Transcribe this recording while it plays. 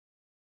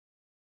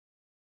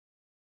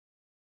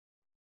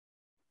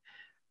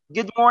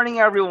Good morning,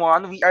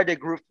 everyone. We are the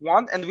Group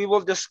 1, and we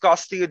will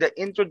discuss to you the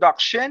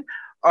introduction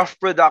of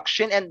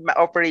production and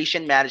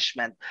operation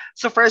management.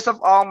 So first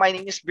of all, my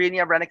name is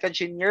Brinia Brenica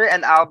Jr.,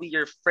 and I'll be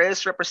your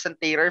first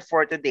representative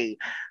for today.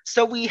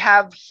 So we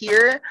have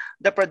here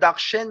the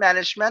production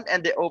management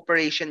and the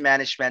operation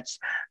management.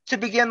 To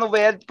begin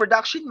with,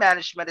 production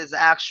management is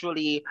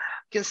actually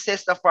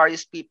consists of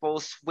various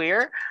peoples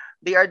where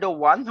they are the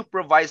one who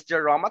provides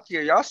the raw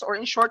materials, or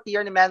in short, they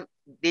are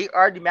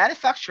the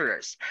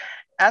manufacturers.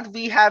 And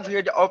we have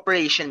here the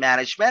operation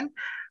management.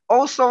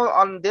 Also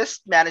on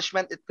this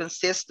management, it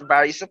consists of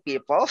various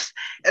peoples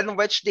in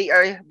which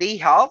they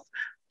help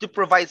to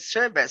provide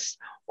service,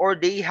 or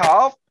they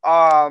help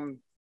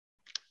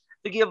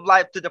to give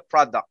life to the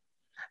product.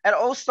 And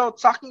also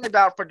talking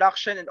about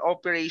production and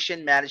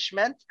operation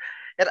management,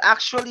 it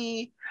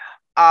actually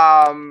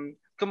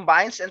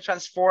combines and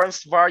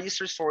transforms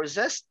various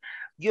resources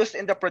used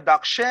in the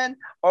production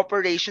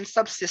operation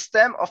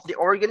subsystem of the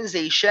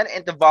organization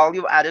into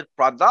value-added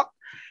product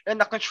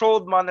in a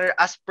controlled manner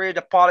as per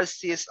the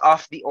policies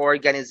of the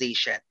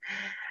organization.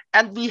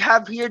 And we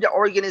have here the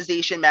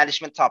organization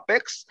management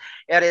topics.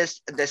 It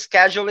is the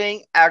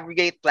scheduling,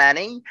 aggregate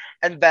planning,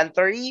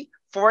 inventory,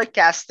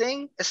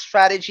 forecasting,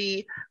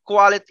 strategy,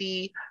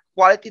 quality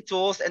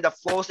tools, and the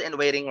flows and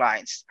waiting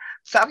lines.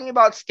 Talking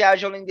about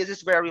scheduling, this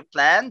is where we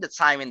plan the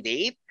time and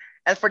date.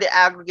 And for the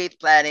aggregate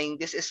planning,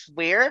 this is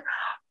where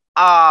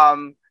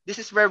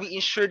we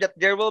ensure that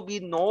there will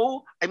be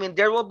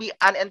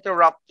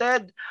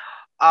uninterrupted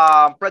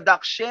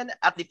production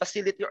at the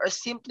facility, or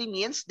simply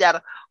means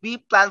that we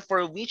plan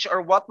for which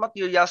or what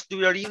materials do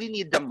we really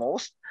need the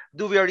most.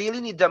 Do we really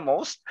need the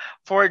most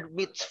for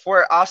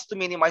us to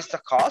minimize the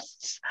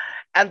costs?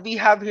 And we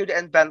have here the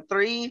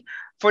inventory.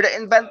 For the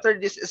inventory,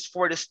 this is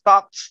for the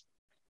stocks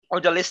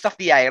or the list of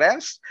the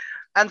items.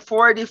 And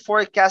for the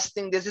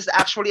forecasting, this is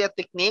actually a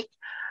technique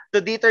to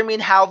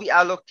determine how we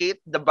allocate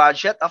the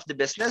budget of the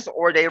business,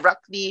 or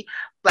directly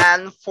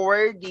plan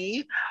for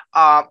the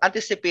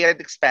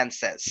anticipated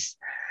expenses.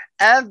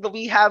 And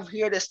we have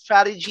here the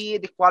strategy,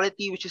 the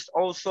quality, which is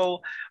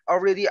also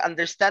already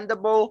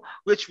understandable,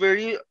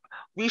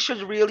 we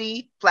should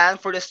really plan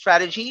for the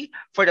strategy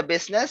for the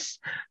business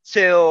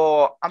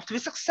to be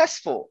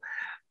successful.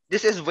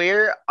 This is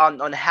where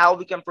on how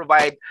we can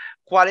provide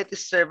quality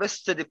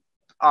service to the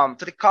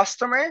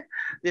customer.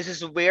 This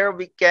is where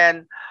we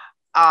can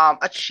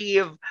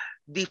achieve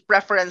the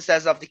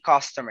preferences of the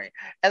customer.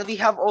 And we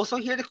have also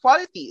here the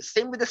quality.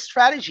 Same with the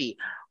strategy.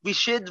 We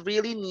should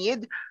really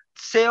need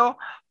to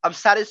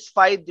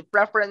satisfy the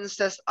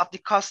preferences of the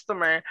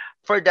customer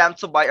for them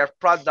to buy our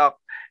product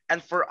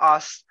and for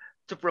us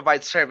to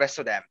provide service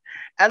to them.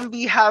 And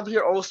we have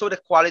here also the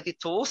quality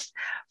tools.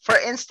 For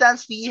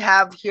instance, we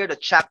have here the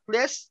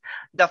checklist,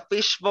 the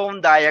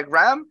fishbone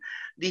diagram,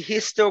 the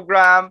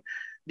histogram,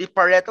 the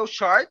Pareto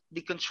chart,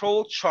 the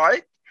control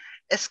chart,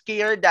 a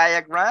scalar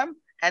diagram,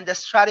 and the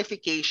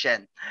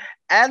stratification.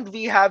 And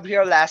we have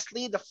here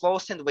lastly the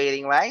flows and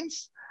waiting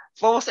lines.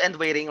 Flows and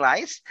waiting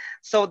lines.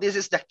 So this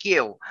is the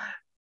Q.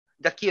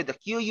 The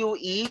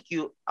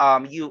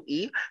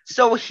UE.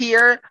 So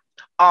here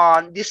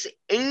on this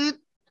 8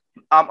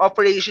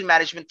 operation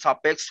management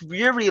topics,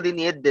 we really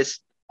need this.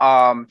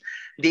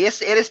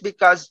 It is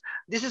because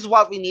this is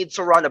what we need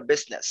to run a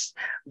business.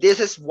 This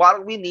is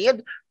what we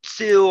need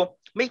to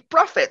make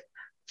profit,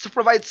 to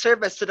provide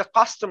service to the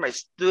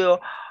customers, to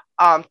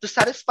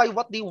satisfy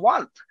what they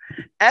want.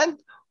 And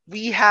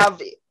we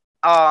have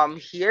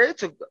here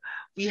to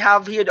we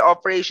have here the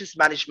operations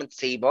management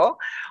table,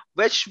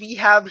 which we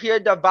have here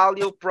the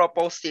value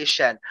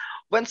proposition.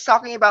 When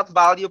talking about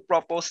value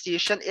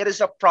proposition, it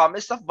is a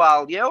promise of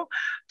value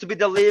to be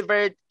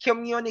delivered,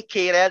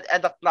 communicated,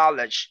 and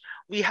acknowledged.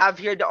 We have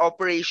here the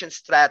operation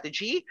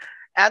strategy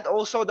and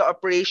also the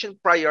operation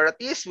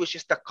priorities, which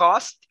is the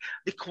cost,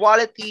 the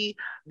quality,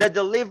 the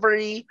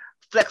delivery,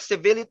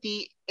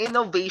 flexibility,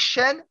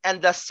 innovation,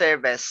 and the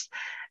service.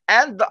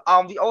 And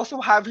we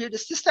also have here the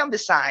system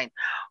design.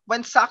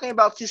 When talking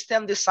about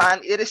system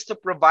design, it is to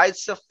provide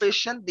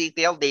sufficient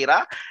detailed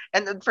data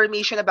and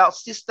information about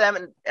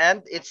system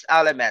and its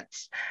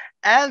elements.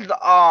 And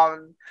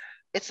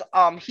it's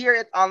here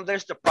it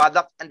unders the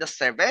product and the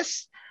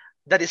service,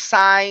 the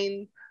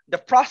design, the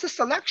process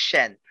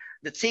selection,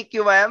 the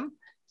CQM,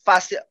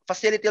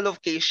 facility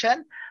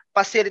location,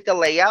 facility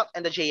layout,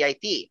 and the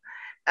JIT.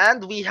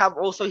 And we have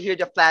also here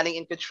the planning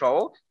and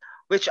control,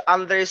 which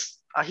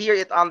here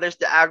it unders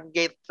the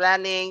aggregate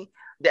planning,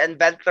 the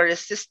inventory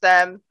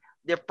system,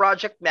 the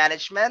project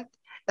management,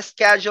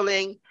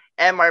 scheduling,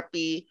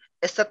 MRP,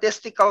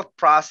 statistical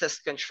process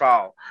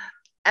control.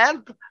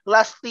 And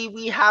lastly,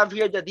 we have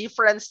here the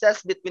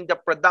differences between the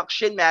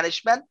production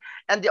management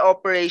and the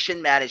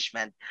operation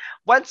management.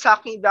 When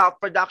talking about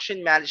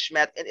production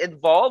management, it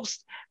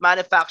involves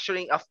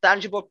manufacturing of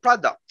tangible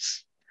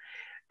products.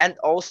 And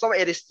also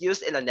it is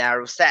used in a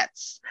narrow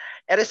sense.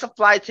 It is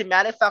applied to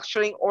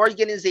manufacturing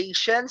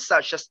organizations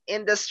such as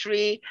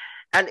industry,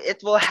 and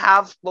it will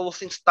have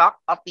closing stock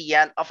at the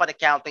end of an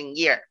accounting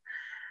year.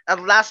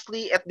 And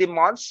lastly, the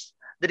demands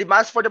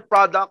for the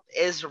product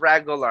is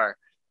regular.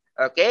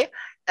 Okay,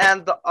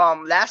 and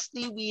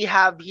lastly, we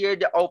have here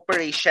the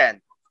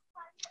operation.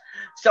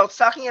 So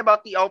talking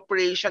about the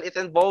operation, it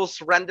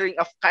involves rendering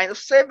of kind of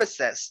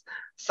services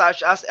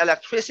such as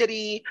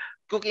electricity,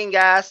 cooking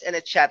gas, and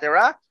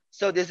etc.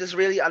 So this is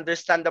really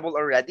understandable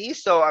already.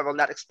 So I will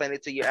not explain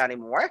it to you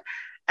anymore.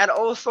 And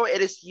also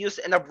it is used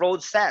in a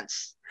broad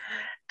sense.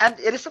 And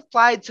it is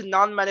applied to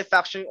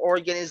non-manufacturing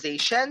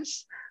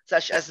organizations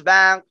such as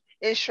bank,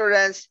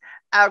 insurance,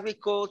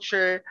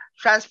 agriculture,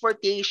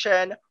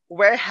 transportation,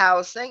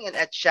 warehousing, and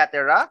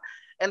etc.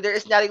 And there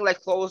is nothing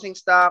like closing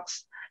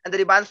stocks, and the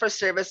demand for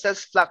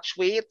services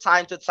fluctuate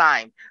time to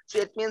time. So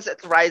it means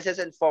it rises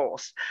and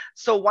falls.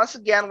 So once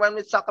again, when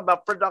we talk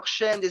about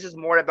production, this is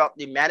more about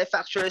the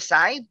manufacturer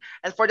side,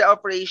 and for the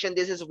operation,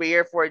 this is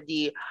where for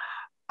the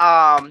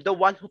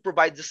one who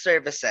provides the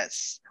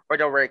services or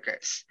the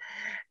workers.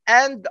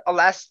 And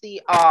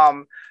lastly,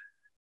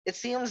 it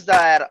seems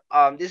that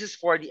this is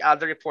for the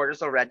other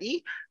reporters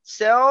already.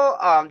 So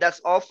that's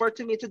all for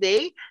to me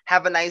today.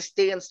 Have a nice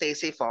day and stay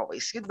safe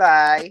always.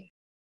 Goodbye.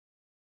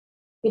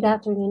 Good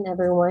afternoon,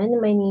 everyone.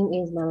 My name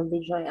is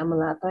Melody Joy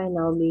Amalato, and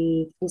I'll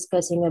be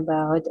discussing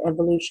about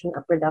evolution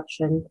of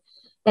production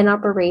and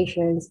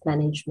operations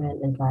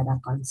management and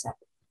product concept.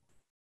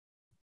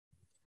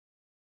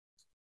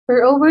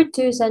 For over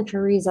 2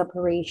 centuries,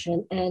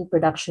 operation and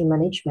production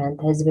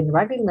management has been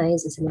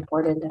recognized as an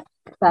important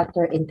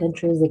factor in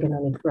countries'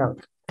 economic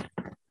growth.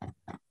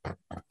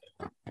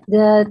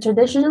 The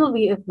traditional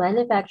view of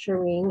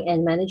manufacturing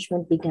and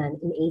management began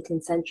in the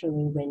 18th century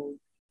when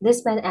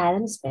this man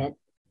Adam Smith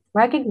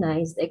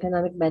recognized the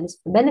economic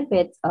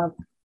benefits of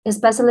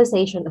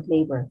specialization of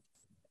labor.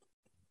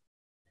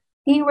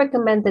 He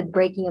recommended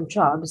breaking up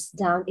jobs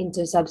down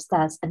into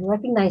subtasks and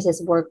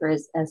recognizes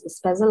workers as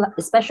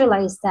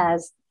specialized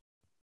tasks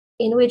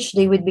in which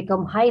they would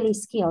become highly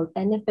skilled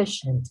and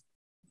efficient.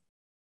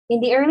 In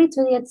the early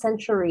 20th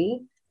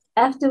century,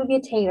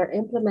 F.W. Taylor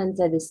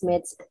implemented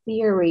Smith's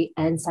theory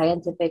and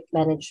scientific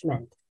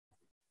management.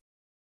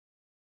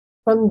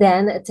 From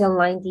then till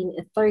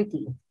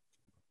 1930,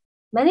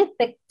 many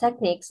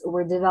techniques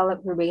were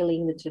developed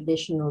revealing the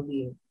traditional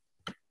view.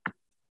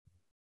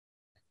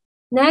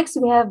 Next,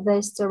 we have the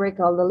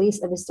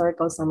list of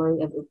historical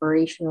summary of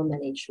operational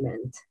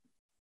management.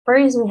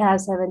 First, we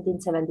have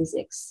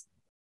 1776.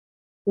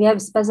 We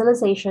have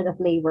specialization of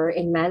labor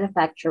in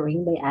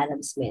manufacturing by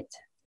Adam Smith.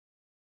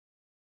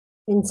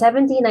 In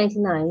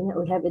 1799,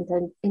 we have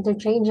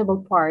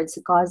interchangeable parts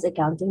cost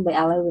accounting by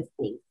Ella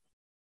Whitney.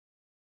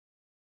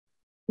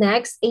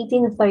 Next,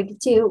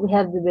 1832, we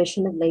have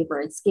division of labor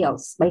and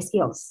skills by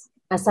skills,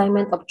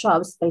 assignment of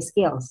jobs by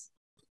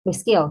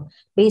skill,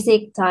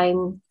 basic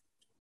time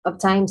of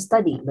time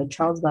study by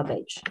Charles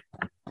Babbage.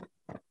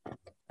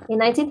 In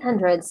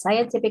 1900,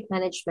 scientific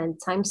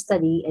management, time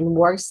study, and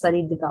work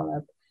study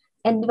developed,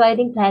 and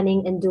dividing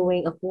planning and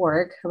doing of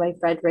work by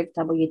Frederick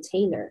W.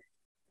 Taylor.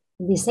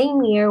 In the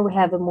same year, we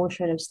have a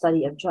motion of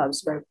study of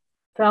jobs by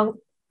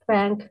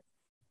Frank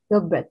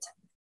Gilbreth.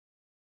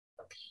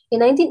 In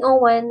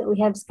 1901, we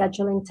have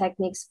scheduling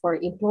techniques for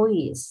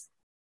employees,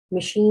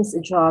 machines,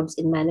 jobs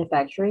in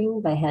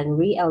manufacturing by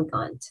Henry L.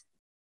 Gant.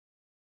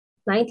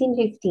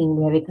 1915,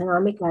 we have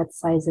economic lot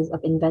sizes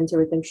of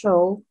inventory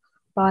control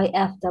by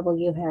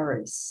F.W.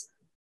 Harris.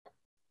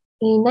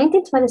 In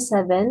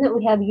 1927,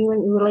 we have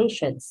human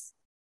relations,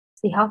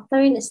 the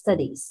Hawthorne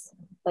Studies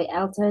by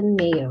Elton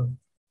Mayo.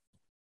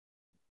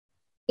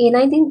 In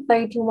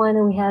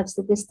 1931, we have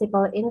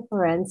statistical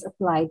inference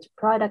applied to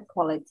product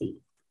quality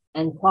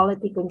and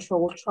quality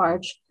control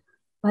charge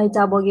by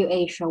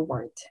W.A.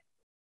 Showart.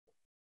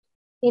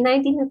 In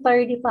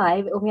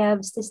 1935, we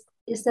have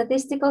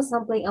statistical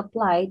sampling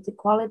applied to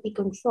quality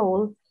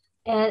control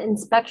and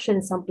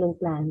inspection sampling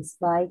plans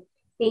by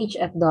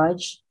H.F.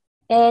 Dodge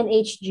and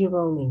H.G.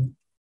 Roming.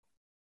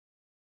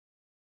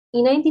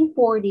 In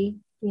 1940,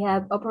 we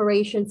have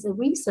operations and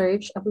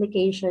research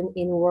application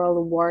in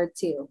World War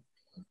II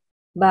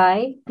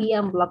by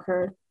P.M.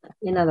 Blocher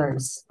and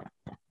others.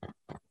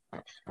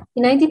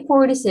 In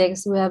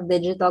 1946, we have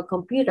digital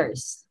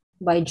computers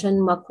by John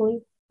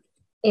Muckley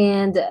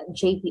and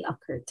J.P.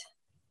 Eckert.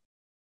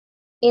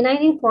 In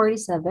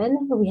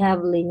 1947, we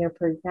have linear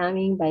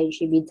programming by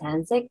G.B.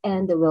 Danzig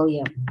and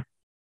William.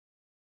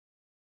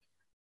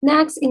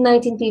 Next, in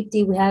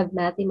 1950, we have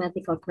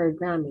mathematical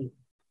programming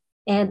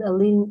and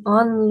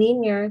on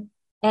linear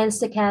and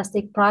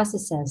stochastic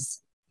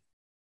processes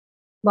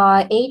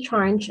by H.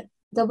 Harnch,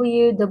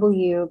 W.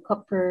 W.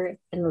 Cooper,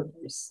 and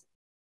others.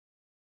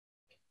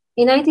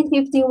 In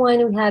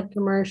 1951, we have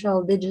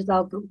commercial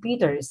digital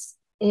computers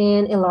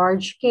and a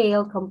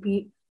large-scale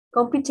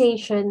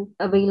computation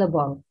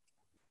available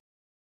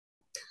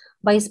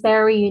by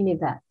Sperry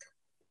Univac.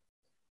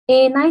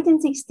 In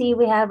 1960,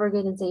 we have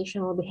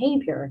organizational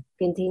behavior,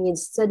 continued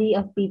study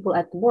of people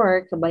at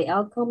work by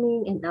Al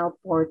Cumming and Al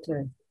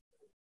Porter.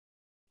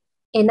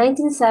 In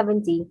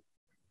 1970,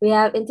 we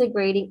have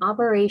integrating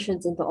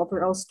operations into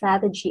overall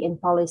strategy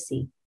and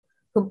policy,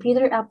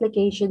 computer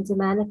application to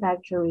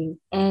manufacturing,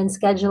 and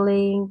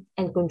scheduling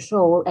and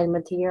control and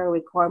material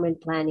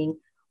requirement planning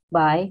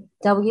by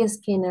W.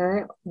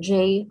 Skinner,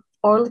 J.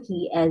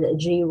 Orlke, and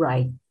J.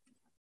 Wright.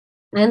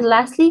 And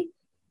lastly,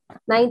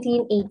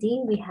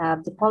 1980, we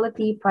have the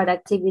quality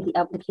productivity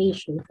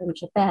application from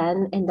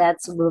Japan, and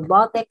that's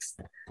robotics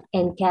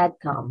and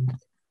CAD/CAM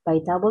by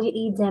W.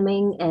 E.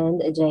 Deming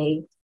and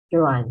J.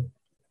 Duran.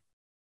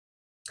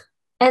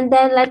 And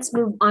then let's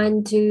move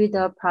on to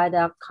the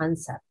product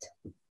concept.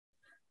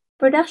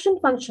 Production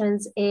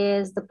functions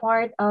is the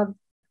part of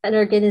an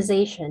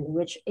organization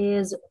which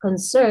is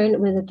concerned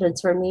with the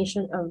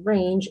transformation of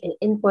range in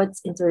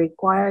inputs into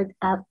required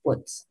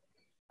outputs,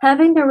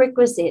 having the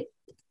requisite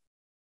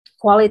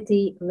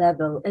quality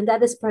level, and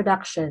that is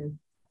production.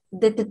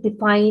 That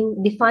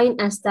define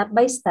a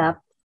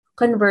step-by-step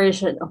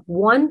conversion of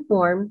one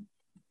form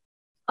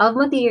of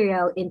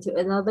material into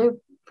another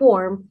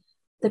form,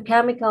 the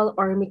chemical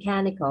or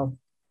mechanical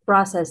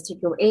process to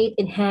create,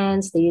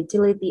 enhance the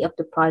utility of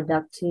the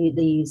product to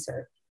the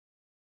user.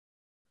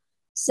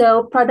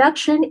 So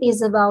production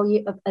is a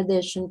value of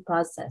addition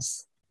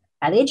process.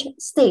 At each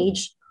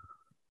stage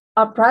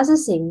of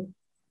processing,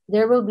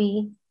 there will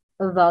be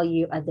a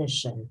value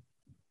addition.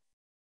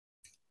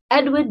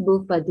 Edward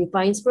Bufa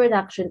defines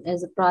production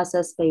as a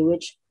process by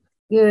which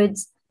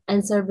goods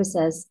and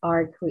services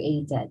are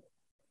created.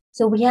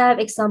 So we have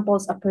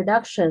examples of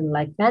production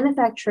like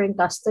manufacturing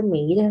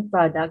custom-made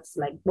products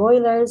like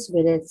boilers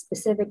with its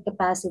specific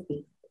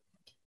capacity.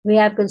 We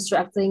have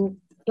constructing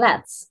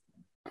flats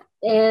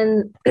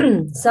and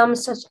some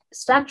such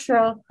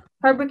structural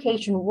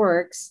fabrication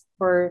works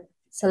for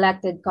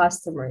selected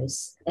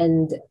customers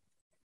and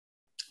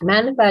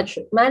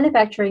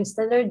manufacturing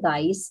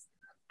standardized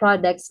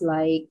products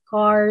like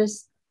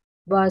cars,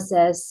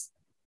 buses,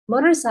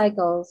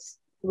 motorcycles,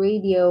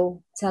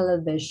 radio,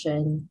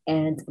 television,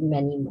 and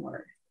many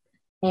more.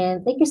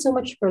 And thank you so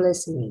much for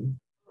listening.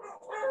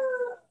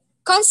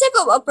 Concept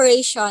of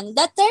operation.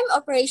 The term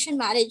operation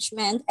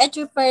management, it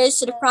refers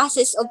to the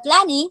process of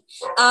planning,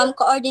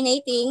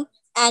 coordinating,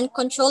 and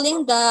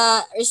controlling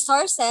the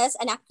resources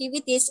and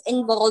activities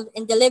involved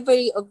in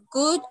delivery of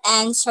goods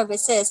and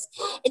services.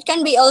 It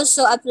can be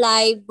also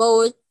applied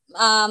both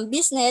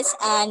business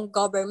and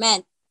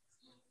government.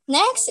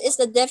 Next is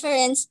the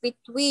difference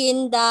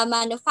between the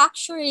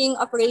manufacturing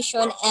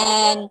operation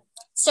and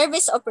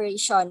service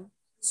operation.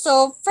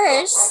 So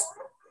first,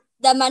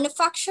 the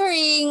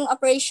manufacturing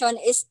operation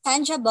is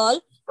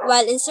tangible,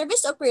 while in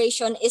service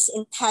operation is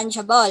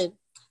intangible.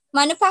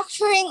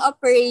 Manufacturing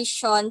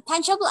operation,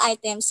 tangible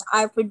items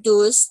are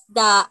produced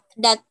that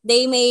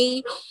they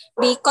may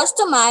be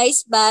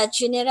customized, but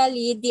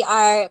generally they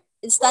are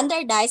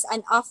standardized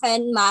and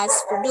often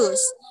mass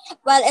produced.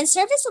 While in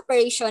service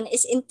operation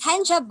is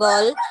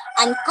intangible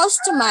and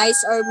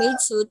customized or made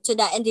to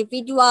the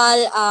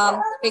individual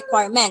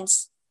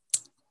requirements.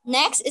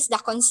 Next is the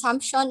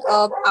consumption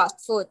of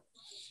output.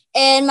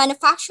 In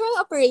manufacturing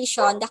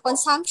operation, the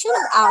consumption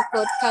of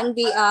output can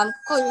be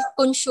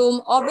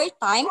consumed over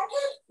time,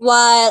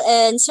 while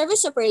in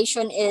service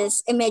operation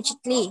is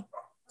immediately.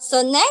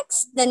 So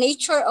next, the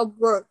nature of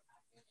work.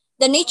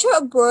 The nature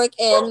of work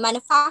in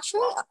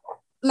manufacturing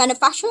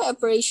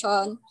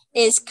operation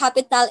is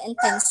capital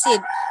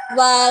intensive,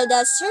 while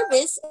the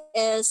service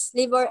is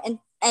labor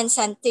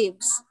intensive.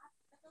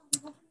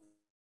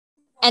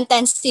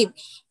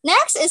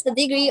 Next is the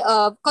degree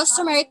of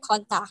customer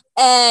contact.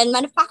 And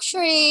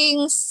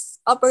manufacturing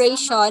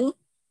operation,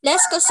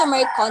 less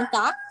customer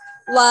contact,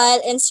 while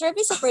in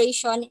service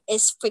operation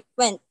is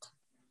frequent.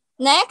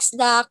 Next,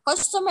 the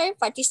customer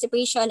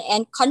participation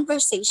and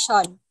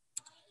conversation.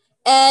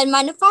 And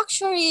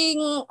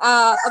manufacturing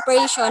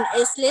operation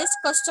is less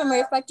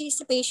customer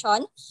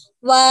participation,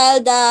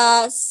 while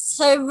the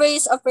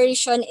service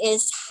operation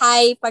is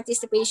high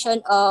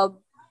participation of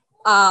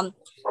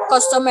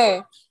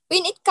customer.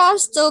 When it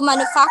comes to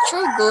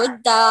manufactured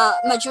good, the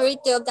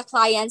majority of the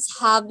clients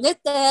have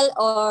little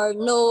or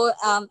no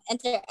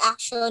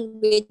interaction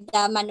with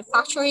the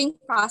manufacturing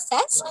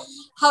process.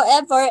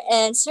 However,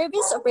 in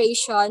service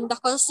operation, the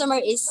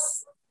customer is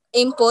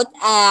input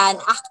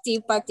and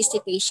active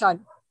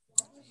participation.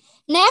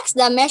 Next,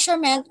 the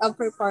measurement of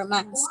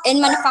performance. In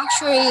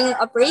manufacturing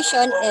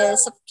operation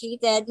is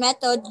sophisticated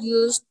method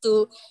used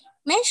to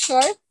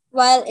measure,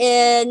 while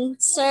in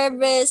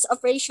service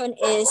operation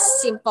is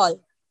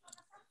simple.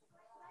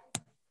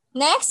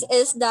 Next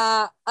is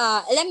the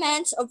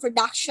elements of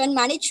production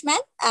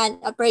management and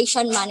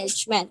operation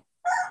management.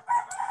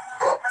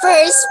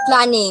 First,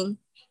 planning.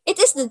 It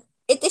is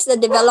the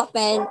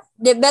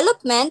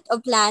development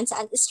of plans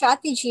and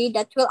strategy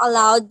that will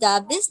allow the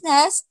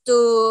business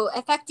to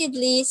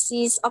effectively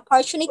seize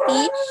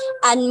opportunity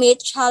and meet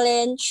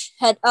challenge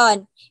head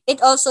on.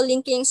 It also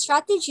linking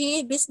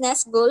strategy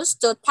business goals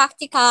to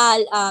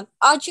tactical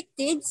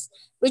objectives,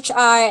 which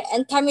are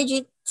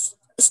intermediate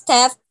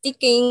step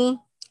taking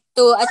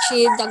to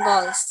achieve the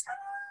goals.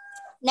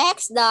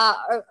 Next, the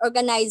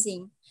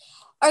organizing.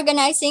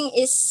 Organizing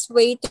is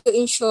way to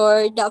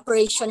ensure the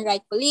operation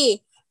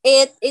rightfully.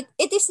 It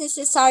is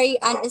necessary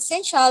and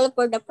essential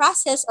for the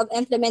process of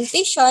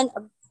implementation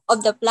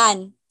of the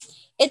plan.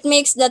 It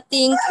makes the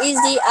thing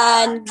easy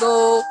and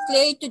go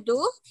clear to do.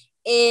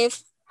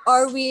 if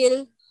or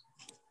will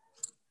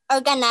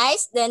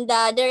organized, then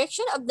the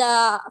direction of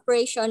the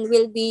operation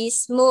will be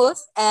smooth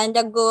and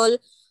the goal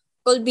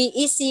will be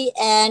easy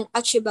and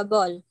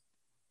achievable.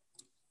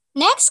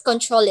 Next,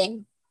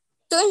 controlling.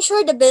 To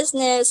ensure the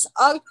business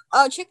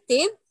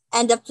objective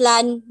and the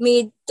plan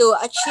made to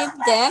achieve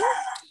them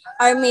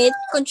are met,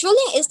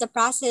 controlling is the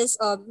process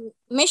of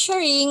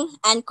measuring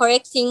and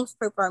correcting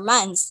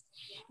performance.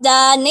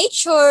 The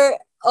nature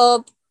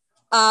of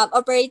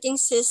operating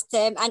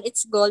system and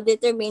its goal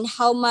determine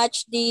how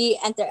much they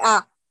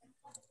interact.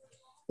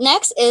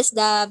 Next is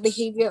the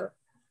behavior.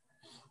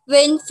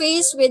 When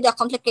faced with a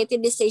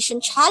complicated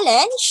decision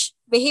challenge,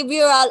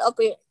 behavioral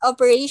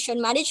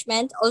operation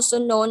management, also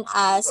known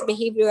as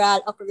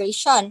behavioral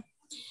operation,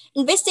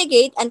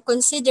 investigate and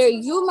consider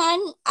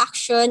human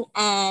action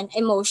and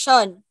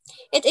emotion.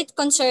 It is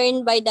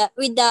concerned with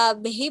the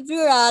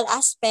behavioral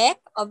aspect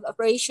of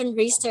operation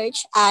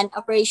research and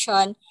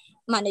operation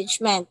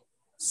management.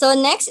 So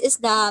next is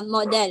the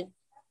model.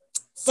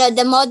 So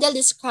the model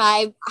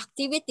describes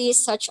activities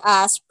such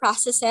as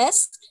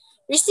processes,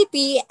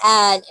 recipe,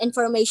 and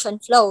information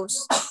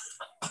flows.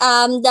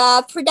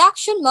 The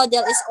production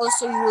model is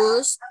also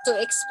used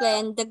to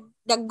explain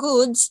the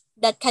goods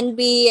that can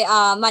be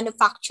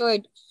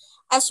manufactured,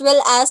 as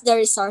well as the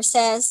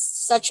resources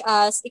such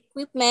as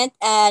equipment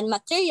and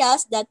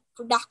materials that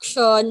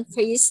production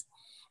face,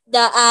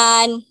 the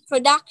and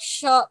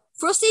production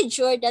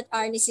procedure that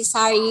are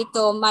necessary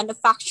to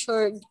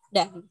manufacture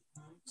them.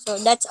 So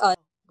that's all.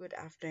 Good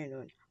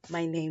afternoon.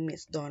 My name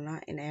is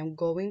Donna and I am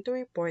going to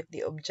report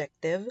the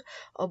objective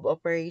of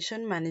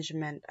operation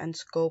management and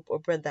scope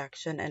of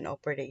production and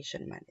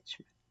operation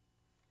management.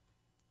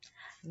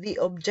 The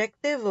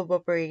objective of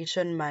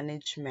operation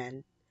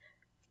management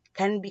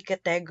can be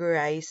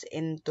categorized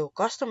into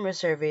customer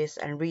service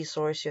and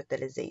resource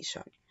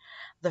utilization.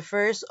 The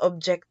first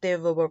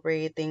objective of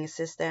operating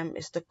system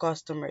is the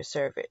customer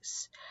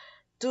service.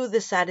 To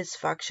the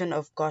satisfaction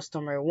of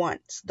customer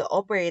wants, the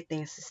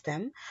operating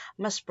system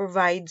must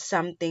provide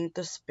something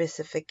to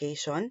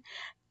specification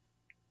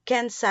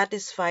can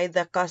satisfy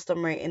the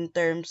customer in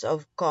terms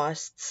of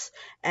costs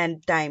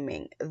and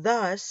timing.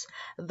 Thus,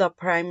 the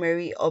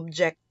primary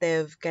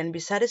objective can be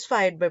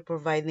satisfied by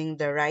providing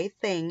the right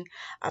thing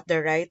at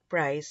the right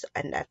price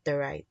and at the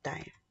right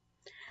time.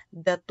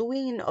 The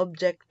twin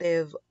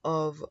objective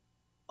of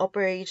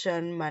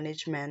operation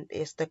management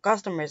is the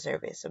customer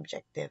service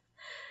objective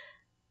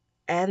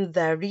and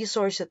the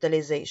resource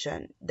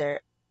utilization. The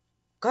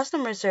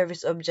customer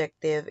service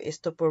objective is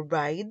to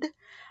provide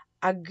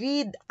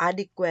agreed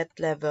adequate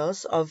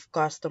levels of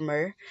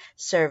customer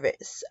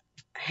service.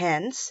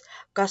 Hence,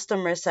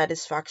 customer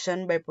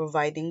satisfaction by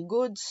providing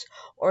goods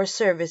or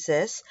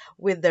services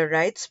with the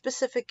right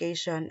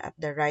specification at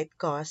the right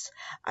cost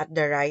at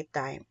the right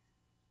time.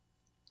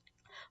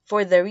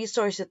 For the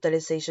resource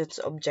utilization's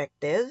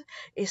objective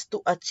is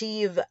to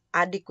achieve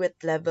adequate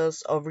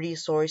levels of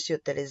resource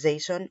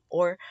utilization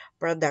or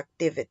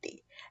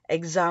productivity.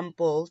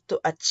 Example, to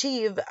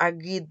achieve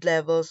agreed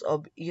levels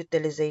of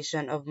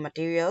utilization of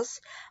materials,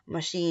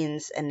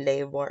 machines, and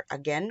labor.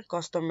 Again,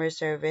 customer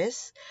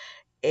service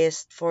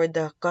is for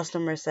the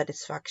customer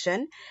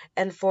satisfaction,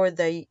 and for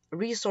the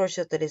resource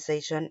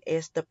utilization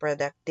is the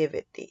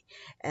productivity,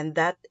 and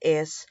that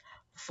is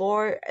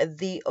for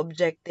the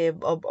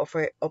objective of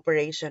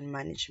operation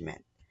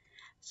management.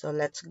 So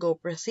let's go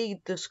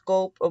proceed to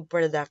scope of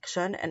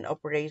production and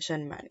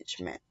operation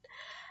management.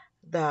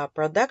 The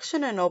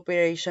production and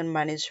operation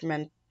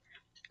management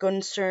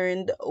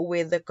concerned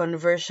with the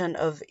conversion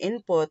of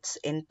inputs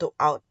into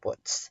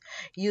outputs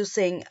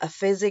using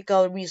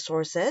physical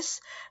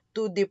resources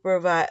to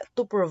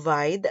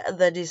provide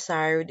the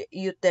desired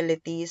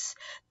utilities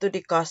to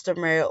the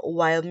customer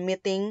while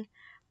meeting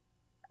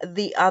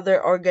the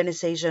other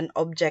organization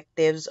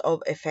objectives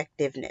of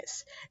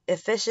effectiveness,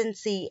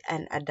 efficiency,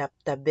 and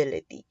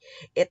adaptability.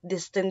 It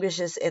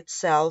distinguishes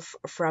itself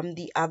from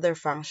the other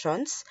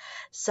functions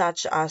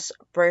such as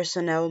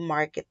personnel,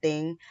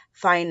 marketing,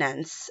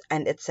 finance,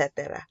 and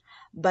etc.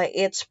 by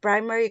its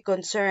primary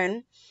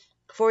concern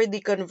for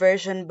the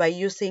conversion by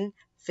using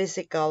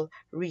physical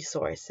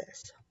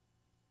resources.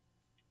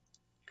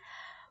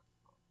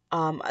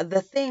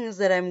 The things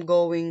that I'm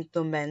going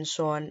to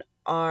mention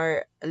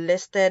are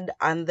listed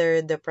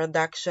under the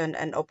production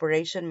and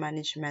operation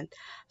management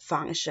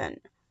function.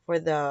 For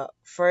the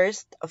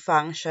first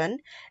function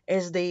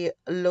is the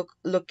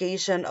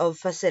location of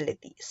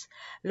facilities.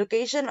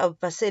 Location of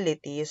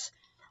facilities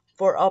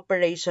for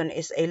operation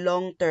is a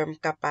long-term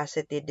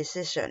capacity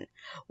decision,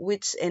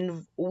 which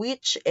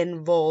involves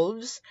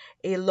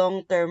a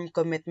long-term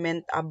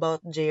commitment about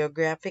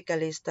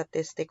geographically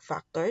statistic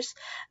factors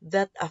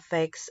that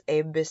affects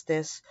a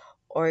business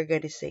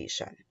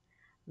organization.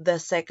 The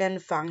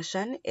second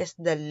function is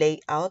the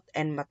layout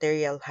and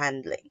material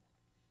handling.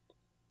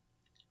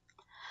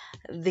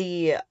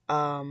 The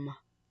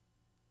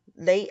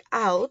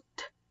layout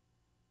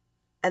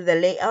the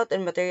layout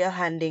and material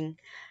handling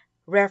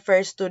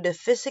refers to the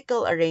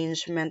physical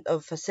arrangement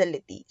of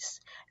facilities.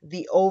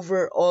 The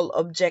overall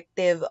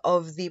objective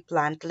of the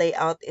plant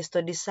layout is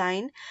to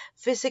design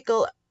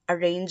physical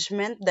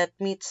arrangement that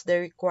meets the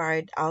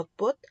required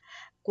output,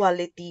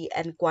 quality,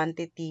 and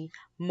quantity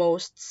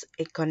most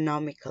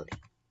economically.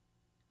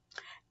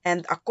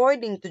 And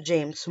according to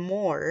James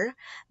Moore,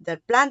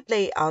 the plant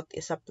layout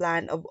is a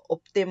plan of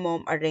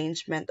optimum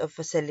arrangement of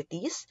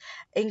facilities,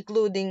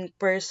 including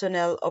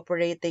personnel,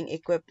 operating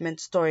equipment,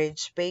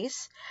 storage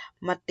space,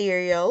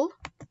 material,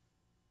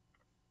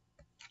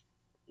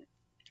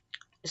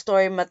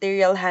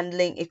 material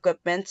handling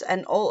equipment,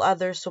 and all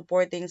other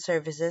supporting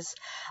services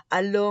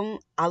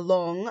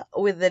along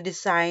with the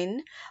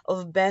design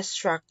of best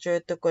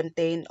structure to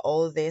contain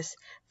all these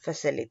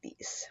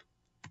facilities.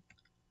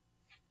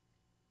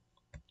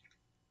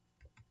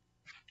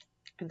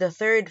 The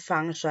third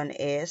function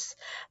is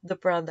the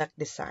product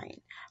design.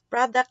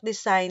 Product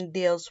design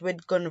deals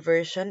with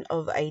conversion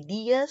of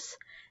ideas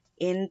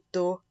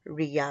into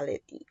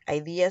reality.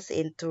 Ideas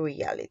into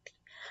reality.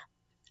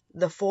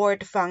 The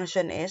fourth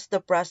function is the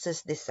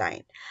process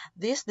design.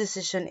 This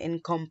decision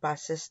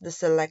encompasses the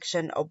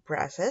selection of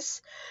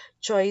process,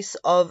 choice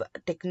of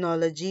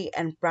technology,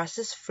 and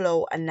process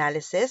flow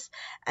analysis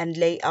and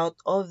layout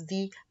of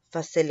the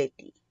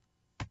facility.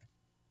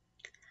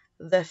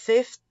 The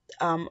fifth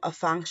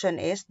function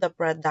is the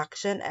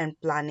production and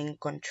planning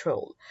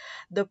control.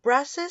 The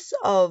process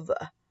of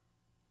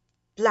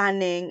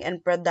planning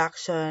and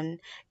production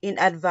in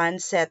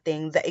advance,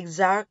 setting the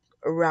exact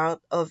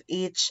route of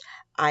each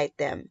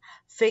item,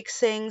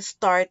 fixing,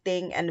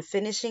 starting, and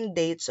finishing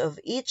dates of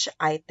each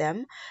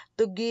item,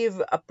 to give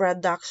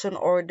production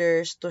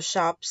orders to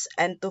shops,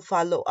 and to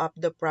follow up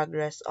the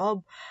progress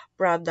of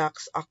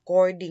products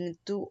according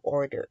to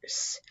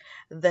orders.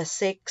 The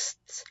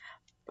sixth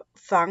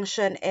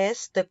function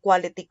is the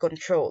quality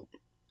control.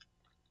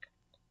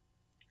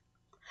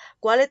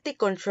 Quality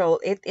control,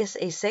 it is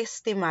a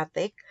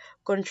systematic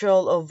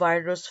control of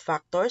various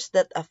factors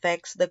that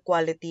affects the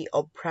quality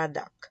of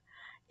product.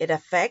 It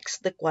affects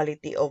the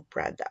quality of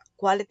product.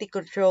 Quality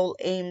control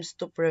aims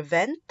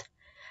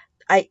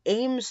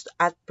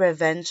at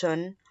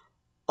prevention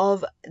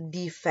of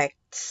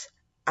defects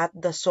at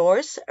the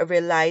source,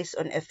 relies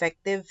on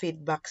effective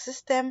feedback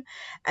system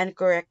and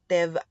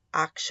corrective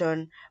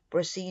action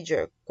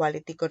procedure.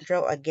 Quality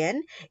control,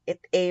 again, it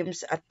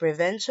aims at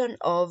prevention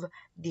of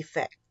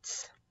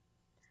defects.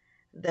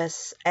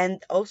 Thus,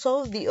 and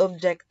also the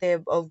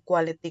objective of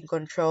quality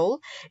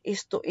control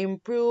is to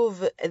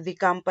improve the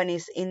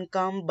company's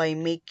income by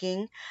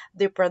making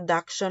the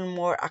production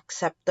more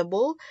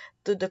acceptable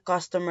to the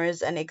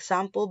customers. An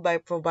example, by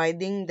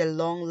providing the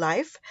long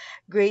life,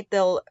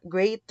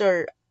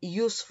 greater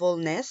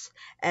usefulness,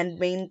 and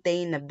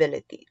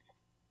maintainability.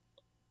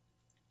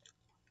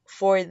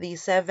 For the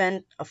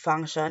seventh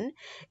function,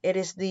 it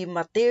is the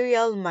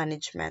material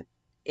management,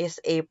 is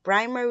a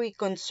primary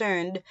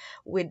concerned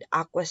with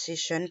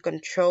acquisition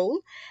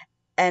control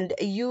and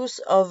use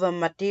of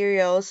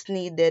materials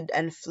needed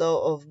and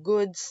flow of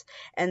goods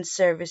and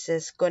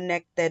services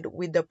connected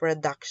with the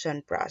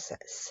production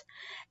process.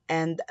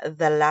 And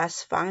the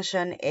last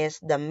function is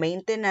the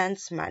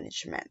maintenance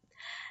management.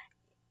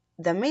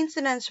 The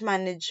maintenance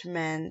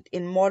management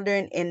in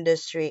modern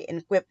industry,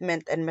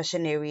 equipment and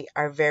machinery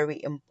are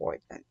very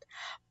important.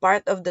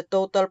 Part of the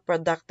total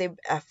productive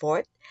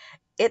effort,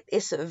 it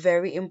is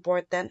very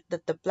important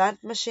that the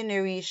plant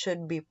machinery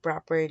should be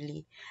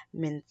properly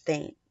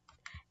maintained.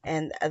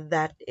 And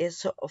that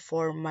is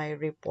for my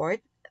report.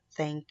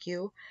 Thank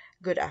you.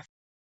 Good afternoon.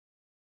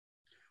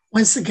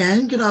 Once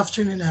again, good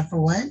afternoon,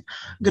 everyone.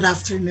 Good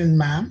afternoon,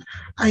 ma'am.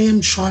 I am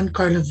Sean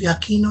Carlo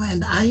Viacchino,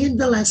 and I am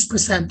the last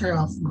presenter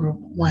of Group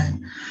 1.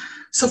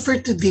 So for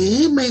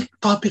today, my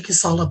topic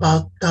is all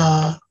about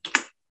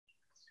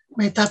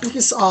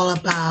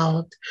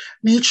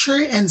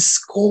nature and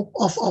scope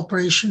of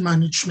operation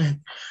management.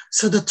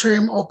 So the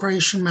term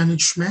operation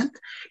management,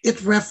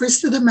 it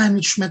refers to the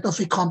management of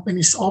a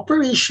company's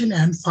operation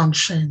and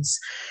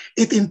functions.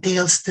 It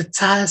entails the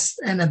tasks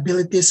and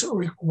abilities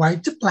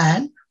required to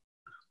plan,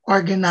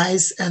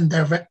 organize, and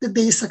direct the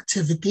day's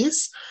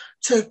activities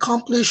to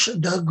accomplish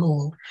the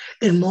goal.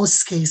 In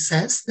most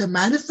cases, the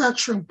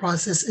manufacturing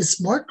process is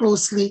more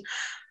closely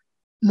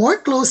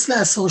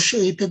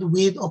associated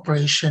with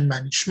operation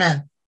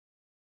management.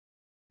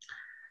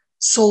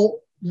 So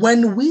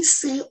when we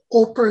say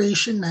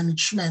operation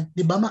management,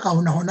 di ba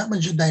makauna-huna man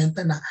jud dayon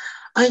ta na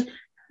ay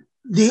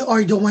they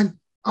are the one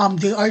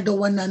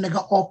na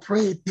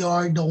nag-operate, they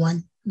are the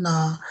one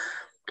na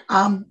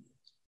um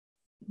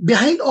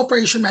behind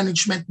operation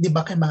management, di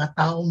ba, kay mga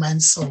tao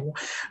man. So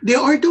they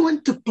are the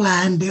one to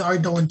plan, they are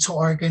the one to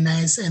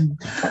organize, and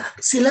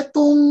sila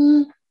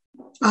tong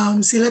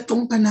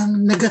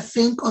kanang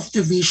naga-think of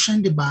the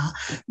vision, di ba?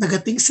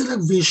 Naga-think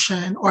sila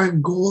vision or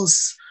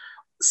goals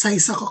sa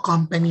isa ka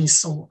company.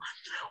 So,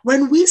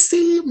 when we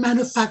say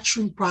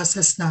manufacturing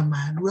process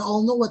naman, we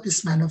all know what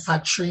is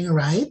manufacturing,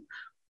 right?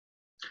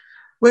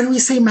 When we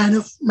say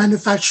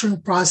manufacturing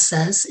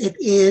process, it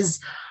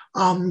is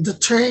the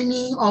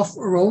turning of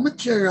raw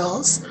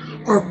materials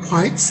or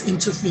parts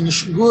into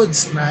finished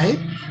goods, right?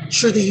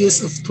 Through the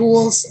use of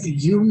tools,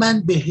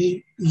 human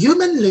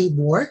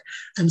labor,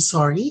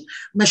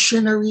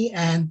 machinery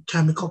and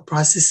chemical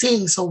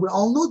processing. So we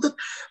all know that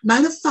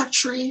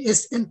manufacturing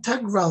is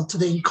integral to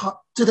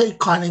to the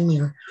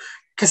economy.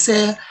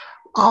 Kasi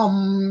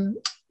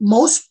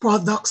most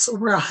products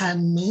were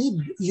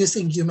handmade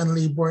using human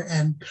labor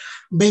and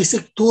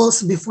basic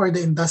tools before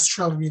the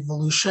industrial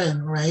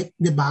revolution, right?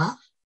 'Di ba?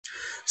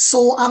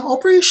 So ang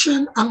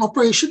operation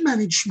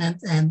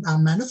management and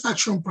ang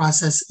manufacturing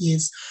process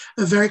is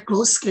a very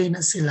close kay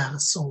na sila.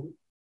 So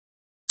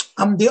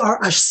they are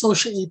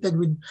associated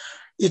with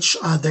each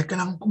other.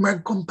 Kanang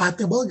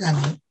compatible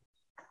gani.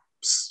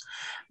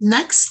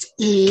 Next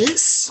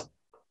is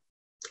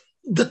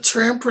the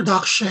term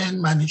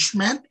production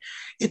management.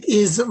 It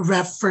is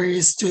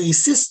refers to a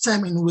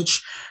system in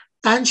which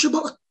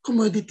tangible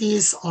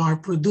commodities are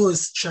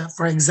produced.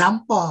 For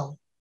example,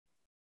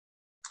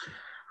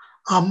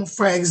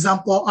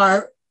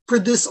 are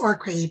produced or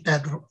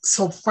created.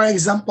 So, for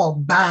example,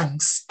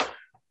 banks,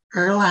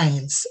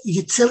 airlines,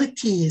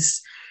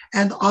 utilities,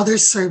 and other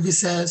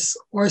services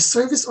or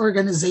service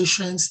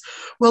organizations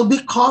will be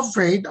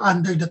covered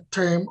under the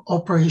term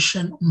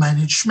operation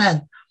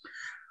management.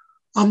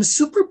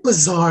 Super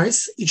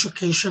bazaars,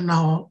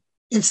 educational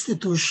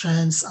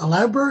institutions,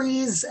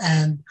 libraries,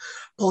 and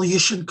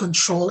pollution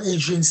control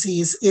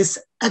agencies is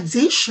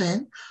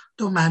addition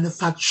to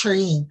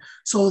manufacturing.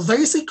 So there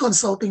is a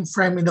consulting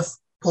firm in the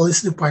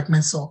police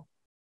department. So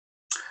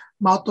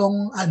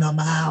matong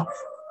mga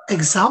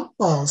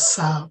examples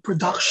sa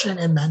production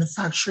and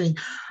manufacturing.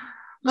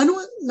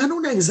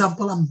 Ganun na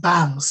example ang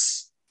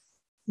banks.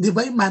 Di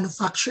ba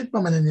manufactured pa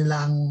man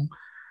nila ang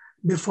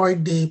before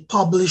they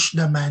publish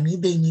the money,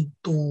 they need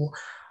to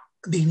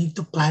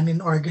plan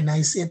and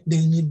organize it.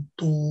 They need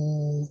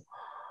to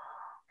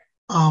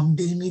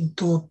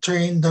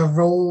turn the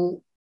raw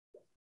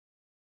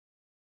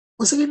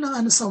o sige na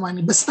sa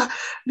money. Basta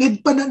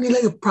need pa na nila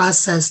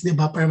i-process, di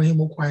ba, para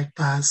mahimong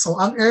kwarta. So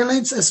ang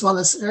airlines as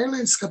well as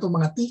airlines kato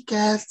mga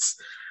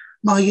tickets,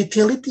 mga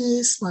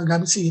utilities, mga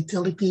gamit sa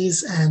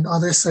utilities and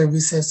other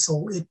services.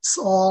 So it's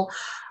all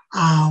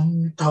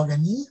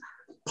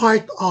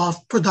part of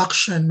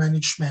production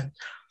management.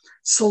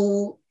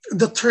 So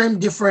the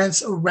term difference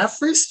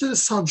refers to the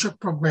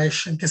subject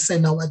progression kasi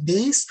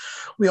nowadays,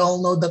 we all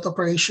know that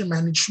operation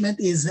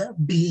management is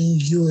being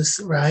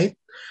used, right?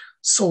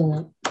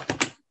 So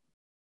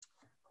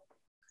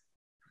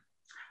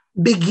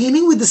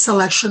beginning with the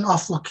selection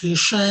of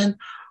location,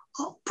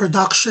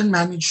 production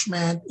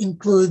management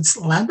includes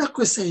land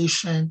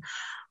acquisition,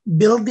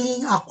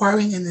 building,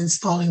 acquiring, and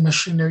installing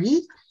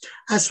machinery,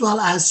 as well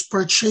as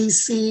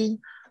purchasing,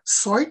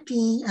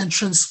 sorting, and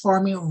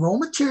transforming raw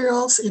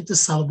materials into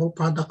sellable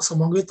products. So,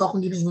 mga ito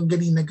akong ginaingon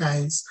ganina,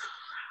 guys.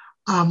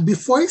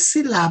 Before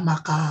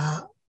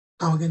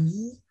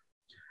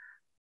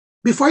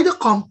before the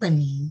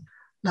company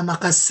na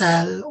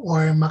makasell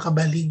or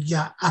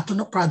makabaligya ato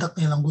na product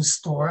na ilang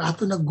gusto or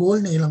ato na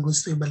goal na ilang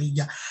gusto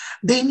ibaligya,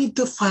 they need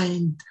to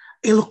find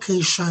a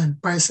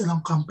location para sa ilang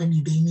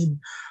company. They need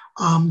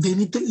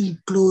to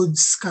include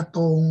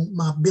katong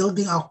mga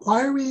building,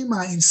 acquiring,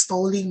 mga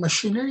installing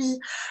machinery.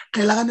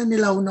 Kailangan na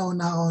nila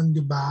una-unaon,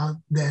 di ba?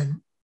 Then,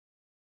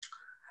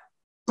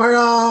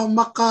 para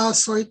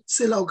makasort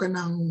sila o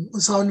kanang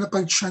usaw na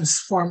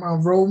pag-transform ang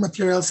raw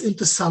materials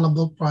into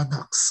sellable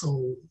products.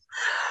 So,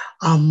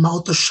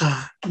 mauto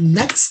siya.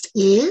 Next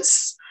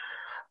is,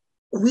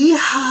 we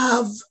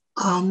have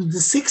the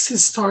 6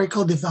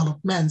 historical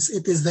developments.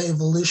 It is the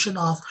evolution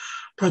of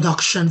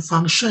production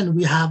function.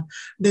 We have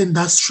the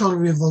Industrial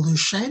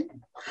Revolution,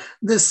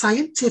 the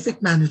scientific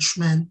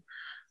management,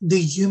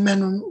 the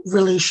human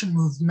relation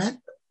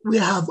movement. We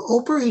have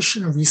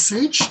operational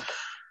research,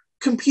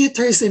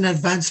 computers and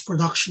advanced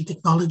production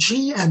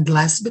technology, and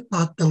last but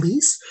not the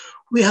least,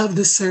 we have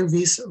the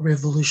service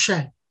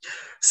revolution.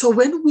 So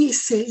when we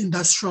say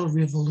industrial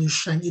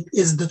revolution, it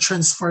is the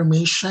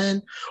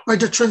transformation or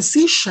the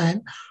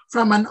transition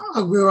from an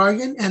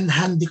agrarian and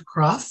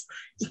handicraft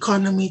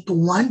economy to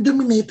one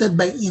dominated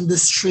by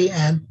industry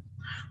and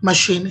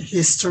machine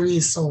history.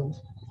 So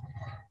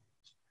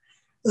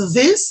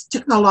this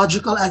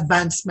technological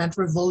advancement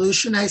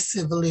revolutionized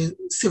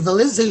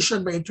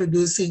civilization by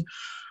introducing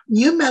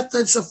new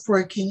methods of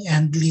working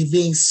and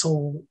living.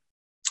 So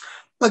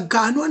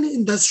pagkaano ang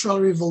industrial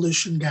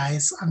revolution,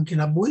 guys, ang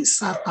kinabuhi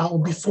sa tao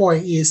before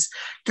is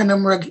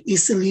kanang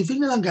easy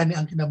living na lang gani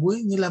ang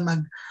kinabuhi nila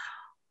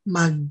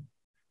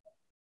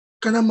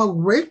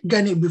mag-work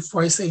gani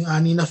before sa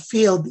ani na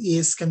field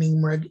is kaning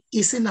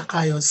easy na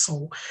kayo.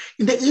 So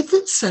in the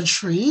 18th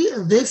century,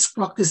 this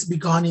practice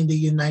began in the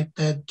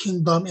United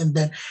Kingdom and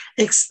then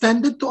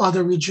extended to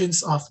other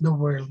regions of the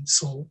world.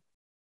 So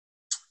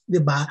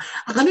diba?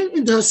 Ang kaning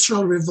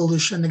Industrial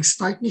Revolution,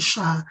 nag-start ni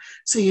siya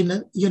sa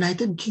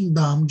United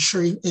Kingdom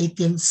during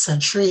 18th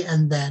century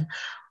and then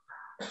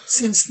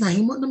since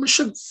nahimo naman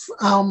siya,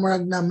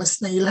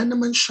 mas nailan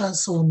naman siya,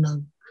 so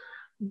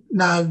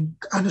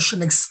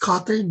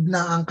nag-scattered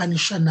na ang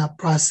kanisya na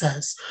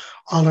process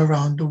all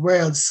around the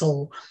world.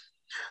 So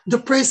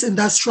the first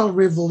industrial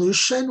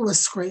revolution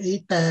was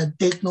created.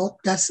 Take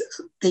note, guys,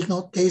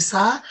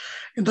 ha?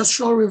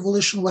 Industrial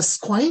revolution was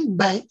coined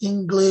by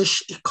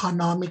English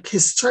economic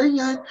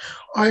historian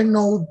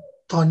Arnold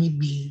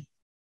Toynbee.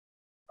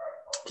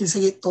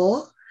 Kinsa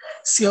ito?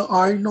 Si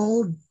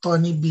Arnold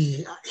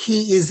Toynbee.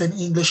 He is an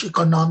English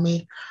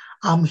economic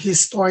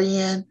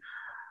historian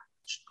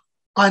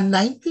on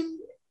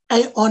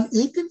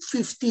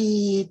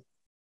 1852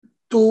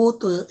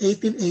 to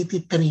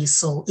 1883.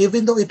 So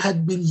even though it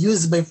had been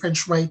used by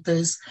French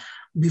writers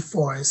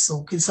before.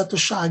 So kinsa to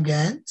siya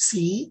again?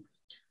 Si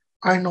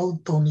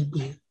Arnold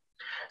Toynbee.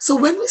 So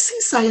when we say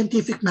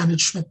scientific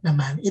management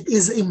naman, it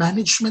is a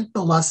management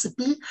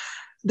philosophy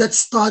that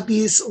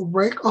studies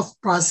work of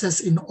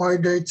process in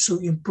order to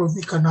improve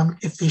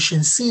economic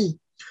efficiency,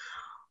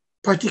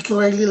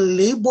 particularly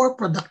labor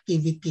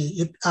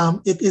productivity.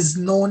 It is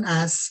known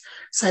as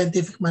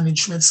scientific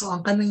management. So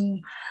ang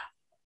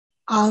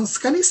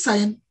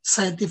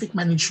scientific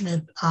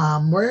management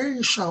more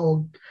siya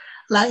og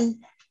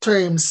laing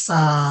terms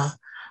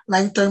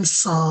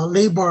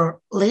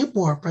labor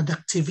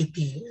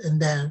productivity.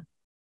 And then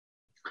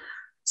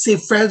si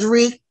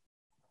Frederick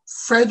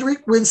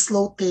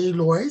Winslow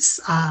Taylor's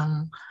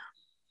ang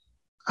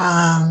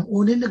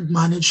unang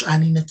nag-manage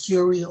ani na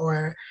theory,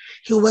 or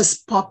he was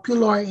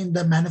popular in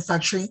the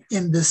manufacturing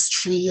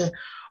industry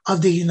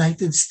of the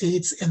United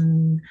States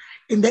in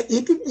the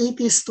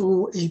 1880s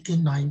to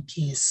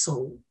 1890s.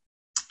 So,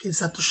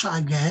 kinsa to siya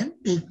again?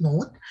 Take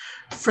note.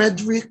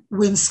 Frederick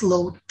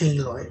Winslow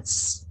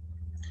Taylor's.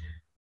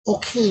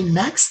 Okay,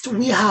 next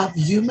we have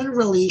human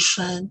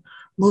relation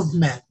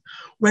movement.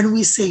 When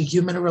we say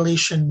human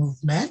relation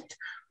movement,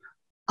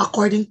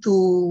 according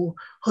to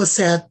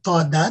Jose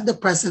Toda, the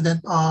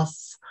president of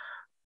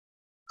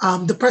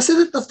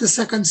the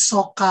second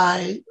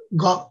Soka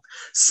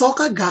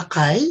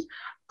Gakkai,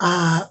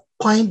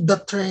 coined the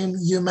term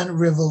human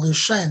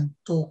revolution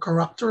to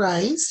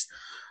characterize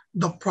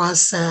the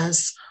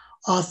process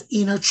of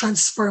inner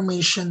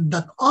transformation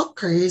that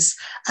occurs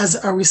as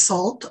a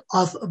result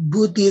of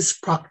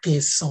Buddhist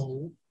practice.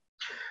 So,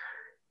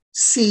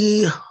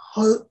 si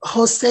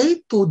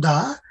Jose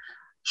Toda,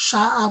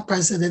 siya ang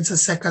president sa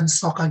second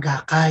Soka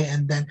Gakkai,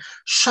 and then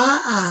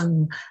siya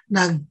ang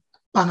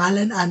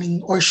nagpangalan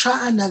aning, or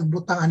siya ang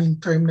nagbutang aning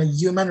term na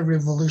human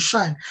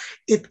revolution.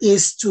 It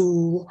is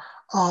to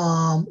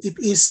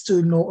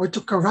know or to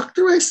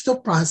characterize the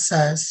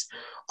process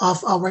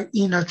of our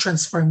inner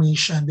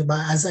transformation,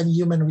 diba? As a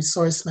human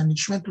resource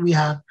management, we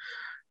have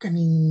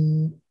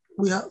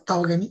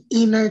tawag ni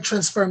inner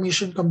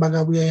transformation.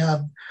 Kumbaga, we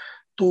have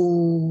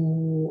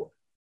to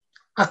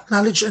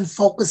acknowledge and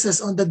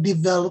focuses on the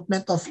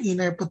development of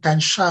inner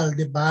potential,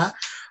 diba?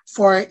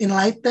 For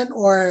enlighten,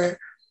 or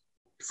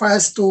for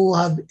us to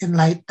have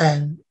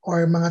enlightened,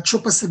 or mga true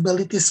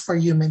possibilities for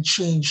human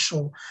change.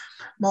 So,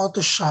 mao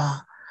to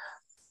siya.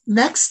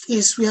 Next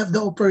is we have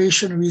the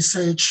operation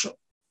research.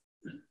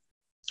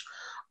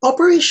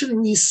 Operation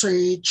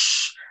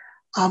research,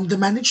 the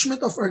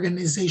management of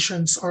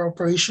organizations, or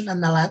operation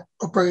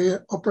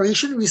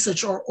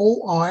research, or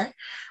OR,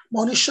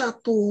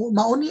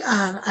 mauni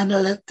ang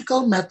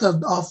analytical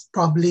method of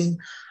problem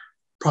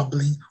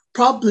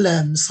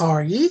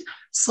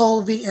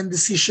solving and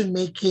decision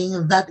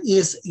making that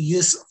is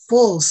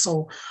useful.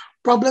 So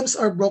problems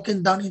are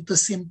broken down into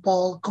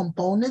simple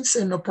components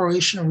in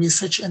operation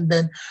research, and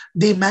then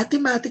they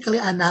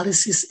mathematically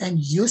analysis and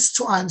used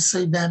to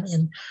answer them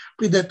in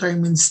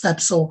predetermined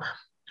steps. So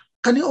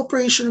kani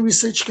operation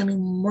research kani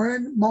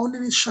mao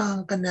na ni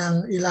siyang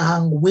kanang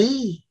ilahang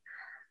way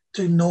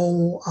to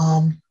know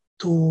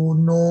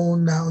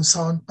na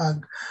unsaon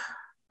pag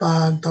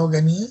tawag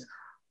gani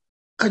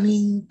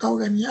kaning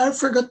tawag gani, I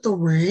forgot the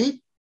word,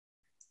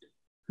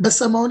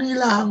 basta mao ni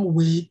ilahang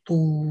way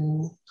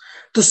to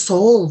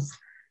solve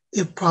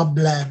a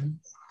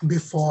problem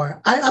before.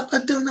 Up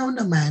until now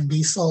naman,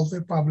 they solve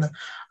a problem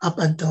up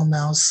until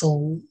now.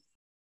 So,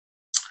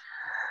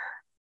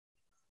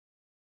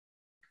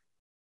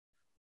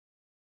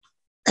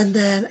 and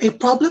then a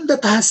problem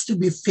that has to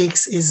be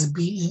fixed is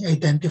being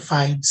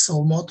identified.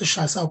 So, mo to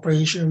siya sa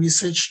operation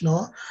research,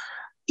 no?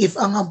 If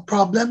ang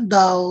problem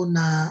daw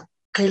na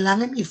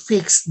kailangan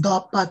i-fix,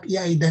 dapat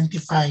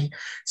i-identify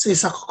sa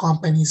isa ko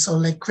company. So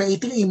like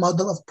creating a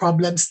model of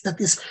problems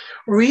that is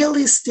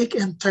realistic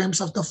in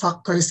terms of the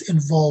factors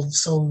involved.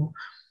 So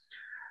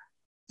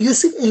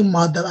using a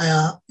model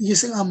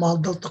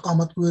to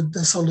come up with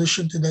the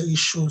solution to the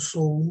issue.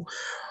 So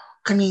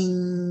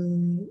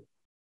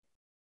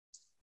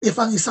if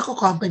ang isa ko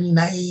company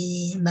na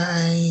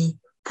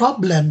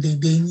problem,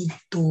 they need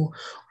to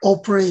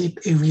operate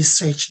a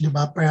research, di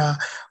ba? Para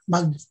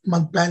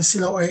mag-plan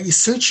sila or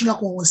i-search nila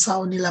kung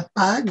saan nila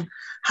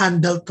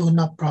pag-handle to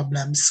na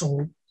problem.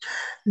 So,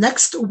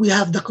 next, we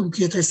have the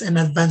computers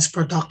and advanced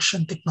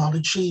production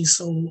technology.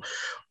 So,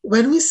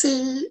 when we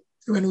say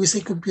when we say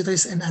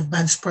computers and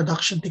advanced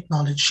production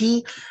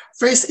technology,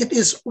 first it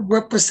is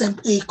represent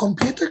a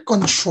computer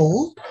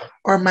control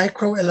or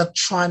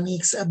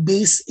microelectronics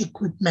based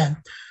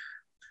equipment.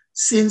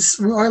 Since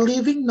we are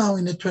living now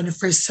in the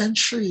 21st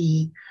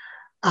century,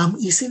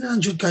 easy na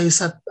lang jud kayo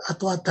sa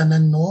ato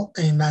tanan no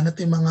kay na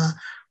natin mga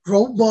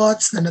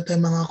robots, na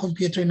natin mga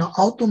computer na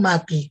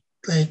automatic,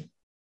 like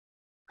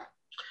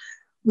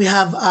we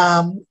have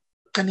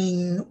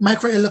kaning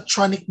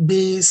microelectronic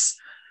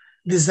based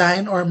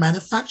design or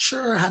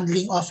manufacture or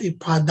handling of a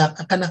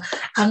product.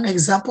 Ang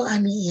example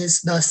ani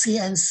is the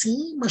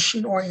CNC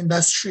machine or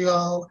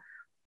industrial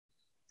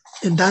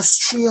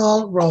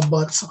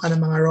robots. So kana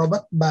mga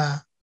robot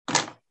ba,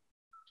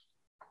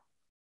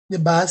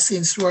 diba?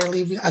 Since we're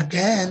living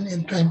again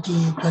in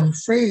 2021,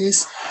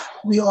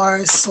 we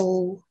are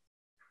so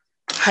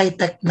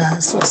high-tech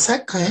na. So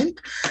second,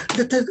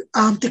 the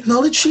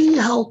technology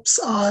helps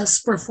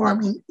us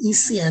perform in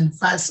easy and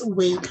fast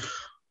way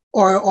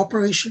or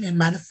operation in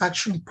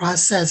manufacturing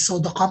process. So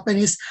the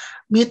companies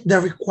meet the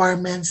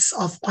requirements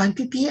of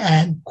quantity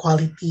and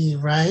quality,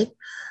 right?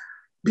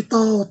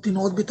 Bitaw,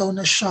 tinood bitaw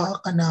na siya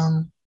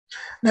kanang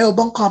na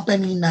ubang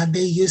company na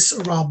they use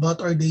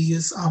robot or they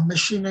use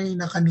machinery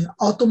na kaning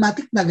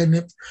automatic na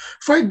ganit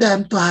for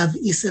them to have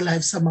easy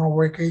life sa mga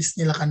workers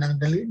nila kanang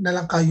dali na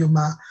lang kayo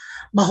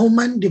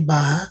mahuman, di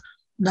ba?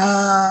 Na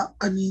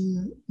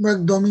kaning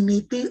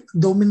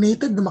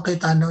dominated na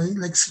makita no,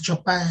 like sa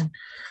Japan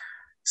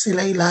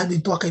sila ila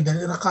dito kay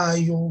dali ra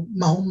kayo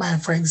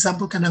mahuman. For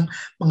example, kanang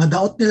mga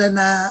daot nila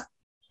na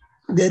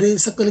dere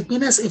sa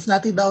Pilipinas, if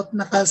natin daot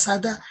na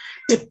kalsada,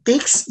 it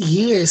takes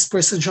years.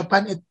 Pero sa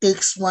Japan, it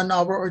takes 1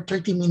 hour or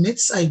 30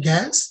 minutes, I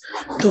guess,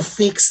 to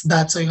fix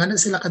that. So, yung ano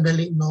sila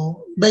kadali,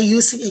 no? By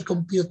using a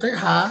computer,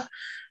 ha?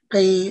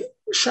 Kay,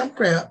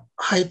 syempre,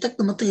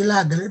 high-tech naman ito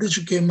ila. Dali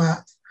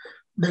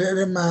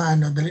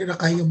ra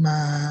kayo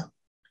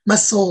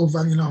ma-solve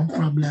ang ilang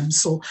problem.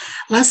 So,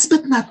 last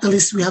but not the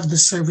least, we have the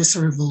service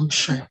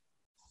revolution.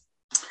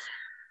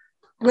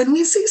 When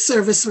we say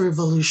service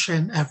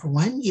revolution,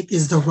 everyone, it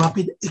is the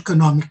rapid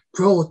economic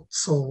growth.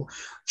 So,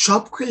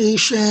 job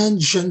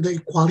creation, gender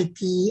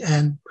equality,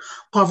 and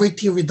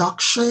poverty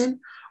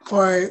reduction,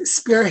 or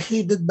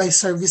spearheaded by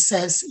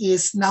services,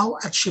 is now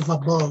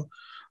achievable.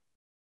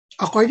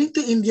 According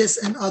to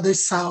India's and other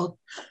South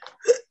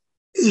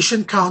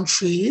Asian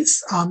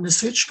countries,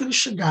 research ko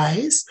siya,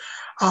 guys,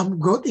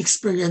 growth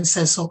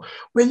experiences. So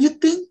when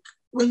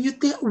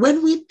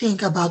we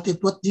think about it,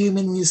 what do you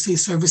mean when you say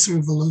service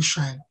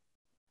revolution?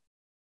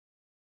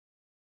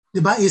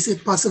 Diba? Is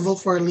it possible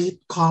for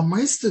late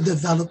commerce to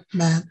develop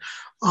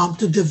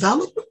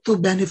to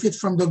benefit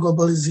from the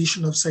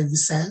globalization of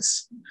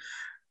services?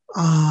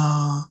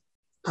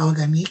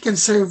 Can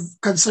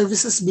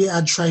services be a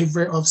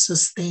driver of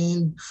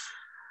sustained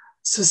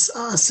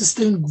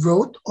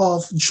growth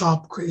of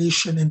job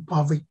creation and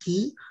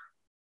poverty?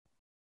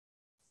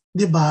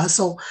 Diba?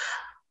 So,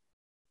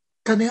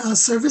 a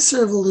service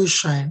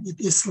revolution, it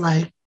is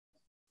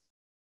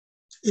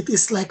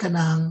like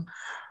kanang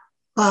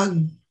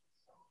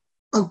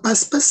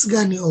pagpaspas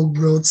gani og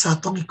growth sa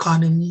atong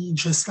economy,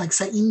 just like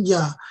sa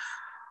India.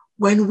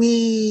 When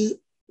we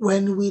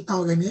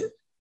tawag gani,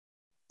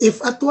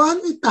 if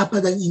atuan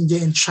itapad ang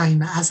India and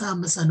China asa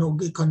mas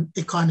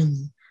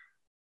economy,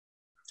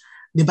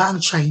 di ba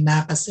ang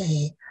China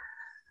kasi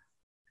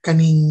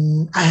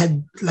kaning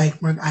ahead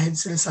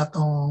sila sa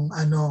atong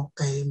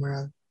kay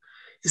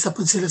isa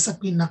po sila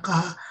sa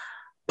pinaka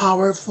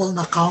powerful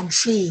na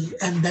country,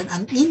 and then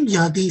ang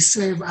India, they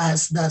serve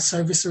as the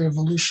service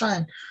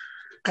revolution.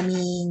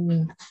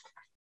 Kaning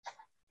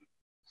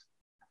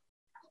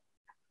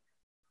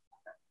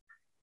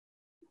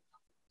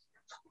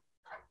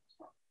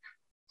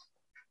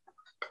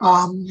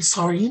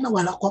sorry,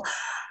 nawala ko.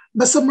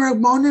 Basta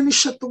mao na ni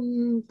siya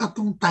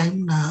atong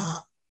time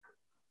na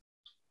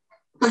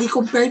pag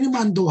i-compare ni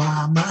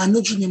Manduha,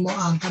 maano dyan mo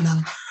ang kanang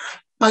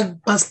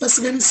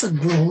pagpaspas gani sa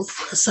growth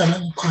sa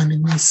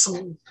economy.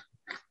 So,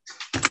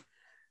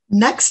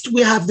 next,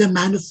 we have the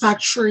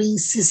manufacturing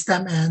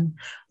system and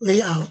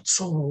layout.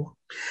 So,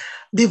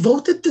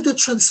 devoted to the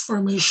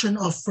transformation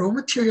of raw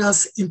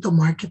materials into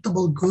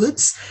marketable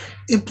goods,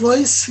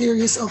 employs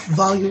series of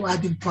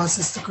value-adding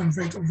process to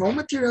convert raw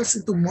materials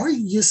into more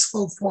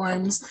useful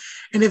forms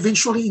and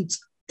eventually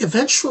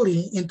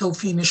into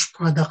finished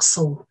products.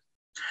 So,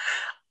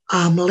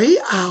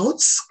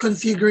 layouts,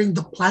 configuring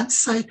the plant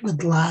site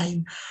with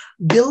line,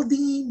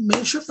 building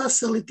major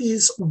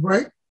facilities,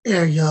 work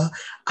area,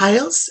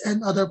 aisles,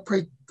 and other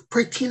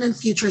pertinent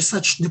features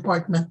such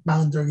department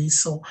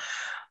boundaries. So,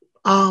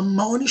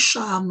 mauni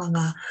siya ang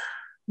mga,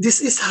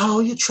 this is how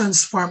you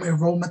transform a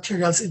raw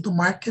materials into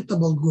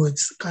marketable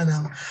goods.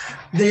 Kanang,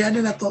 dayan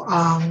na to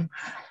ang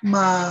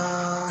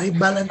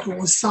mahibalan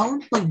kung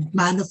usaon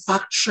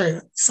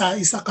pag-manufacture sa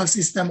isa ka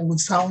system kung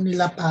usaon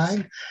nila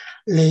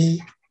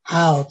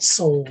pag-layout.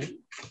 So,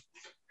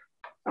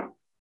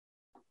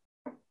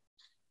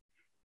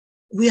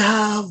 we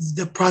have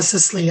the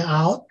process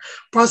layout.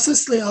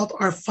 Process layout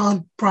are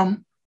found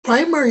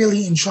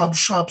primarily in job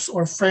shops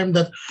or firms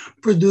that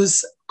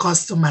produce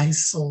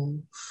customized.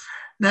 So,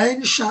 na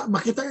siya,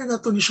 makita na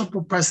nato ni siya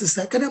po process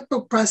na. Kanang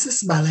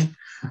pag-process ba, like,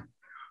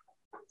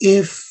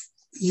 if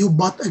you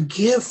bought a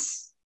gift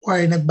or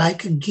nag-buy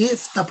ka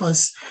gift,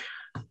 tapos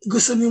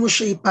gusto niyo mo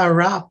siya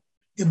ipa-wrap,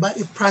 diba?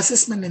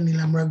 I-process man na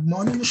nila. Mo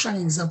mo siya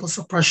ang example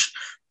sa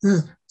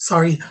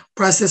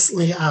process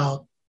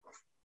layout.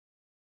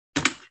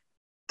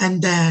 And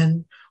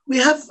then we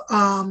have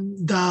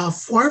the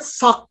 4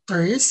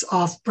 factors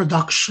of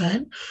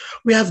production.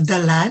 We have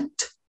the land,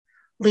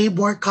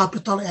 labor,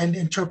 capital, and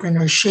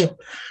entrepreneurship.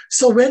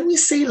 So when we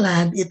say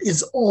land, it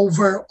is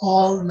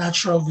overall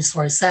natural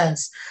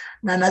resources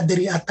na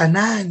nadiri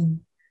atanan.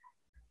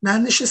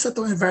 Nano siya sa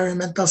itong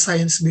environmental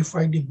science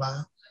before, di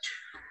ba?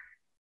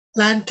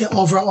 Land kay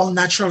overall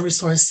natural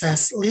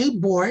resources.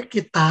 Labor,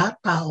 kita,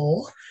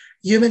 tao,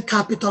 human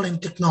capital,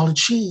 and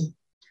technology.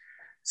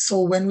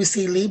 So when we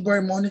say labor,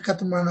 Monica,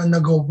 tomorrow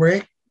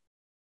nag-work,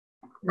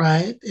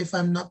 right? If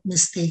I'm not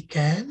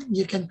mistaken,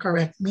 you can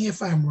correct me if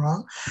I'm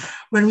wrong.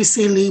 When we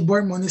say labor,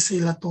 Monica,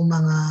 sila itong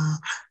mga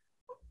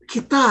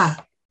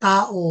kita,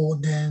 tao,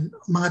 then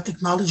mga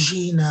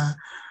technology na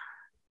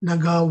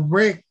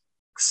nag-work.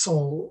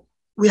 So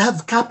we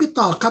have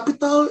capital.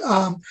 Capital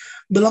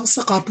belongs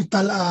sa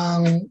capital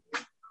ang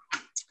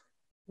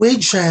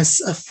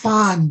wages, a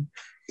fund,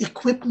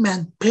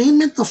 equipment,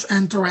 payment of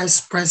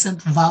interest,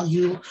 present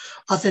value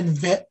of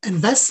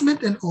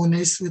investment, and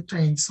owner's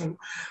return. So,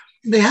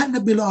 lahat na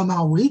below ang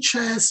mga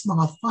wages,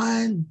 mga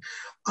fund,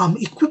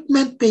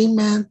 equipment,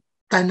 payment,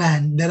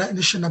 tanan. Dala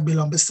na siya na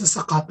belong basta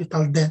sa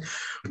capital. Then,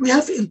 we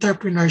have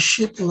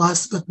entrepreneurship,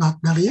 last but not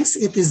the least.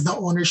 It is the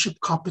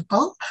ownership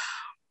capital,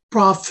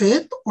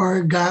 profit,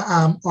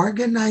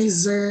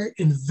 organizer,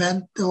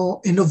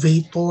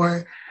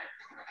 innovator,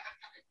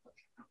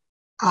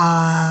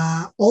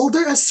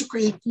 older as to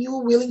create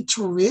new, willing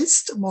to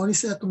risk. Muna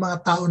sila itong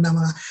mga tao na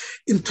mga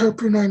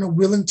entrepreneur na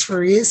willing to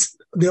risk.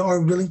 They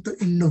are willing to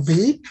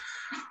innovate,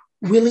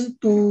 willing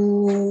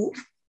to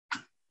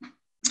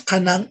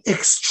kanang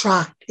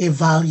extract a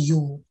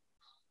value.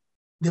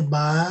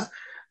 Diba?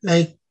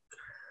 Like,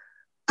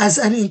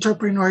 as an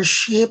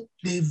entrepreneurship,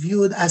 they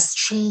viewed as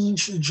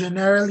change,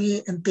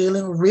 generally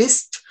entailing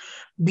risk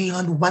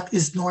beyond what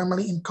is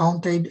normally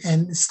encountered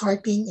and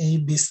starting a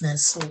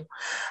business. So,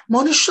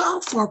 muna siya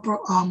for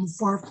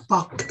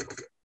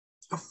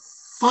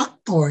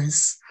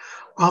factors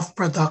of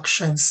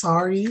production.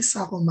 Sorry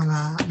sa akong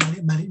mga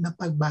mali-mali na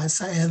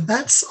pagbasa. And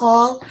that's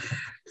all.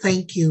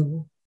 Thank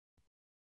you.